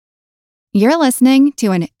You're listening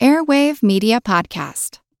to an Airwave Media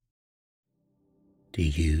Podcast. Do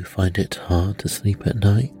you find it hard to sleep at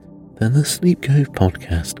night? Then the Sleep Cove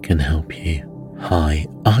podcast can help you. Hi,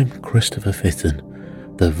 I'm Christopher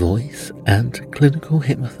Fitton, the voice and clinical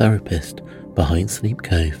hypnotherapist behind Sleep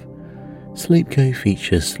Cove. Sleep Cove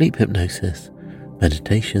features sleep hypnosis,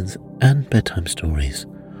 meditations, and bedtime stories,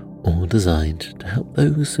 all designed to help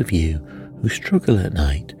those of you who struggle at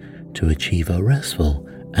night to achieve a restful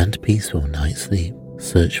and peaceful night's sleep.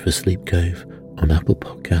 Search for Sleep Cove on Apple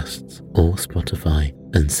Podcasts or Spotify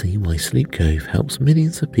and see why Sleep Cove helps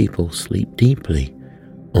millions of people sleep deeply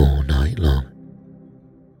all night long.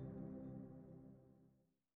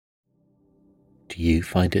 Do you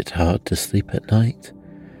find it hard to sleep at night?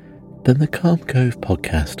 Then the Calm Cove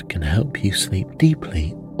podcast can help you sleep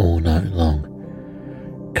deeply all night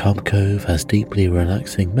long. Calm Cove has deeply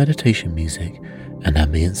relaxing meditation music and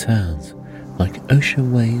ambient sounds like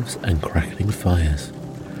ocean waves and crackling fires.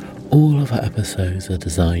 All of our episodes are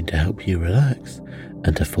designed to help you relax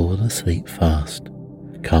and to fall asleep fast.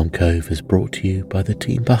 Calm Cove is brought to you by the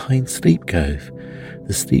team behind Sleep Cove,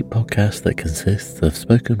 the sleep podcast that consists of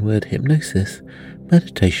spoken word hypnosis,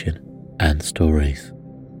 meditation, and stories.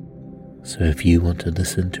 So if you want to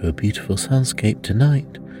listen to a beautiful soundscape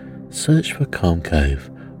tonight, search for Calm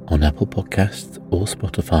Cove on Apple Podcasts or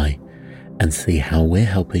Spotify and see how we're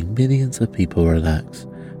helping millions of people relax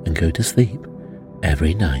and go to sleep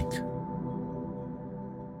every night.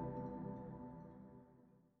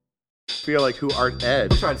 Feel like who Art Ed?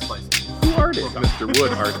 Try to slice it. Who Art Ed? Mr.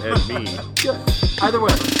 Wood, Art Ed, me. Good. Either way,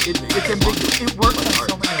 it's ambiguous. It works on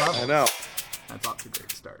so many levels. I know. That's off to a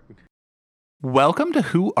great start. Welcome to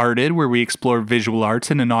Who Arted, where we explore visual arts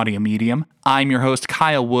in an audio medium. I'm your host,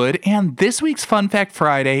 Kyle Wood, and this week's Fun Fact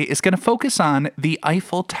Friday is going to focus on the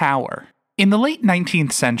Eiffel Tower. In the late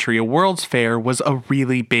 19th century, a World's Fair was a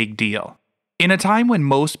really big deal. In a time when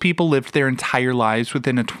most people lived their entire lives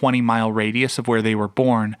within a 20-mile radius of where they were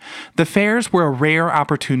born, the fairs were a rare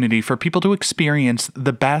opportunity for people to experience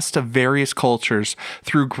the best of various cultures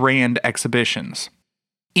through grand exhibitions.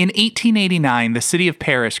 In 1889, the city of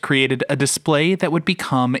Paris created a display that would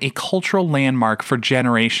become a cultural landmark for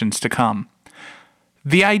generations to come.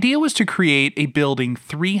 The idea was to create a building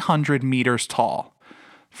 300 meters tall.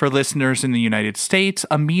 For listeners in the United States,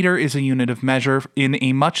 a meter is a unit of measure in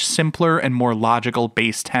a much simpler and more logical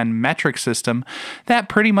base 10 metric system that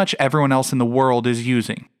pretty much everyone else in the world is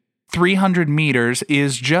using. 300 meters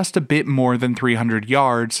is just a bit more than 300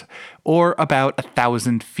 yards, or about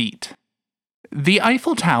 1,000 feet. The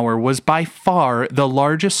Eiffel Tower was by far the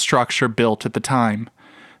largest structure built at the time.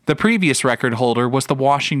 The previous record holder was the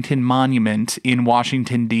Washington Monument in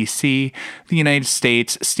Washington, D.C., the United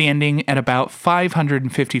States, standing at about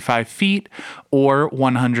 555 feet or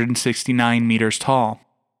 169 meters tall.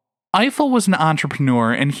 Eiffel was an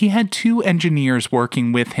entrepreneur, and he had two engineers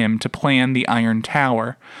working with him to plan the Iron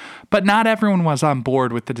Tower, but not everyone was on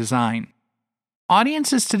board with the design.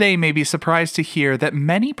 Audiences today may be surprised to hear that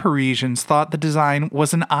many Parisians thought the design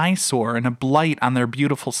was an eyesore and a blight on their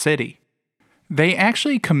beautiful city. They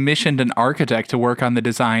actually commissioned an architect to work on the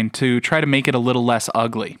design to try to make it a little less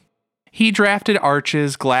ugly. He drafted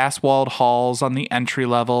arches, glass-walled halls on the entry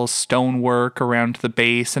level, stonework around the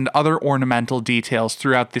base, and other ornamental details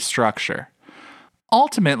throughout the structure.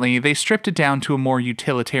 Ultimately, they stripped it down to a more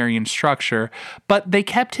utilitarian structure, but they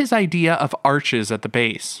kept his idea of arches at the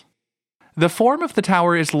base. The form of the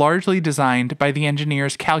tower is largely designed by the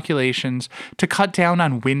engineers' calculations to cut down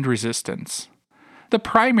on wind resistance. The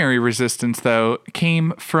primary resistance, though,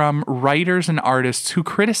 came from writers and artists who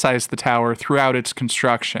criticized the tower throughout its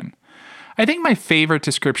construction. I think my favorite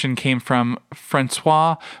description came from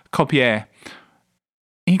Francois Copier.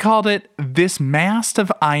 He called it, "This mast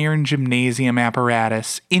of iron gymnasium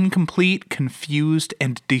apparatus, incomplete, confused,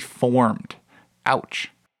 and deformed." Ouch.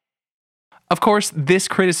 Of course, this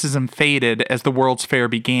criticism faded as the World's Fair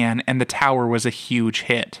began and the tower was a huge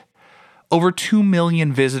hit. Over 2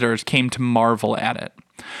 million visitors came to marvel at it.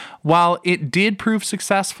 While it did prove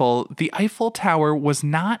successful, the Eiffel Tower was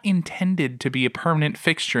not intended to be a permanent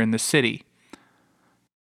fixture in the city.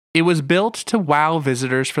 It was built to wow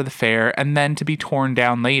visitors for the fair and then to be torn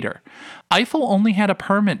down later. Eiffel only had a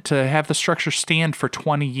permit to have the structure stand for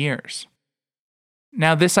 20 years.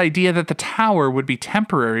 Now, this idea that the tower would be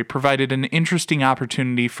temporary provided an interesting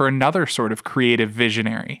opportunity for another sort of creative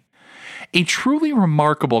visionary. A truly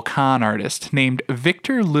remarkable con artist named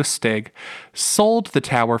Victor Lustig sold the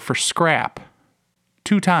tower for scrap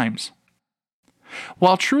 2 times.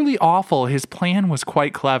 While truly awful, his plan was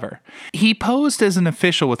quite clever. He posed as an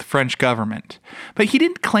official with the French government, but he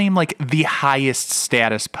didn't claim the highest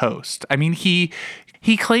status post. I mean, he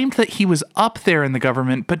He claimed that he was up there in the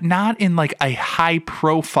government, but not in like a high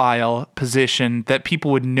profile position that people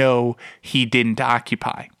would know he didn't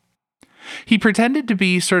occupy. He pretended to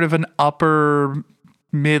be sort of an upper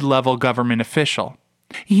mid-level government official.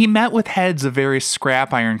 He met with heads of various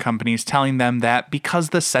scrap iron companies, telling them that because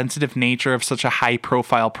of the sensitive nature of such a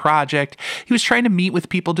high-profile project, he was trying to meet with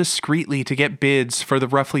people discreetly to get bids for the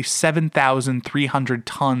roughly 7,300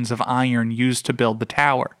 tons of iron used to build the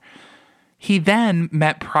tower. He then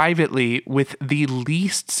met privately with the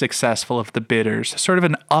least successful of the bidders, sort of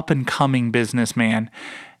an up-and-coming businessman,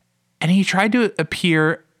 and he tried to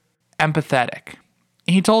appear empathetic.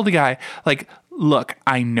 He told the guy, like, look,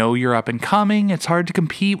 I know you're up and coming. It's hard to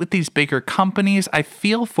compete with these bigger companies. I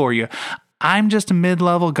feel for you. I'm just a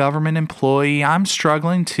mid-level government employee. I'm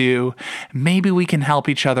struggling too. Maybe we can help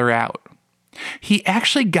each other out. He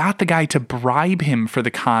actually got the guy to bribe him for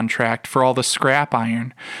the contract for all the scrap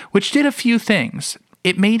iron, which did a few things.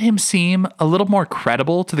 It made him seem a little more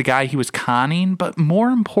credible to the guy he was conning, but more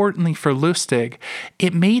importantly for Lustig,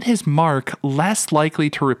 it made his mark less likely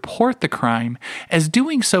to report the crime, as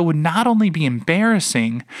doing so would not only be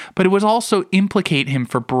embarrassing, but it would also implicate him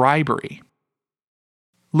for bribery.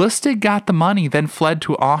 Lustig got the money, then fled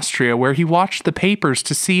to Austria, where he watched the papers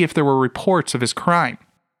to see if there were reports of his crime.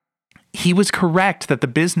 He was correct that the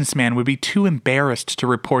businessman would be too embarrassed to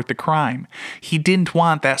report the crime. He didn't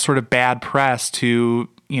want that sort of bad press to,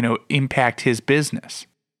 impact his business.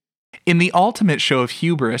 In the ultimate show of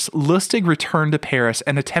hubris, Lustig returned to Paris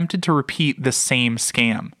and attempted to repeat the same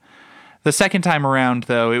scam. The second time around,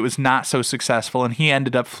 though, it was not so successful, and he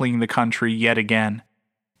ended up fleeing the country yet again.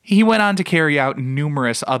 He went on to carry out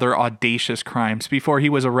numerous other audacious crimes before he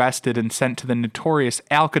was arrested and sent to the notorious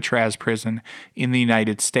Alcatraz prison in the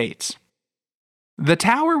United States. The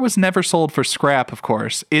tower was never sold for scrap, of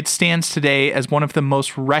course. It stands today as one of the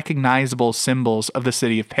most recognizable symbols of the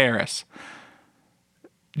city of Paris.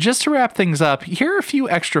 Just to wrap things up, here are a few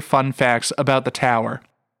extra fun facts about the tower.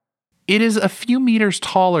 It is a few meters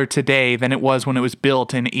taller today than it was when it was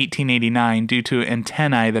built in 1889 due to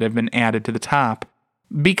antennae that have been added to the top.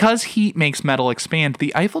 Because heat makes metal expand,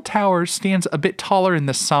 the Eiffel Tower stands a bit taller in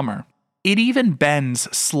the summer. It even bends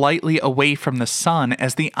slightly away from the sun,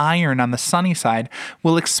 as the iron on the sunny side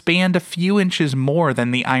will expand a few inches more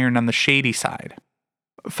than the iron on the shady side.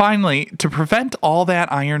 Finally, to prevent all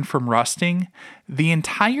that iron from rusting, the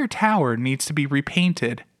entire tower needs to be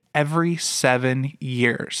repainted every 7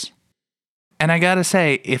 years. And I gotta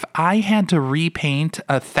say, if I had to repaint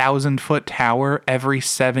a 1,000-foot tower every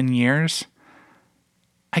 7 years,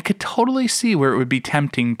 I could totally see where it would be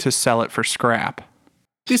tempting to sell it for scrap.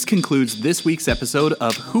 This concludes this week's episode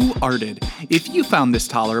of Who Arted. If you found this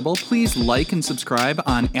tolerable, please like and subscribe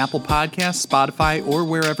on Apple Podcasts, Spotify, or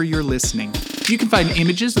wherever you're listening. You can find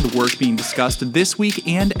images of the work being discussed this week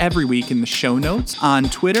and every week in the show notes, on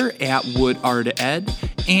Twitter @WoodArtEd,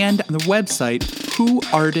 and on the website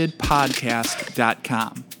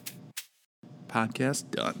whoartedpodcast.com.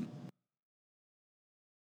 Podcast done.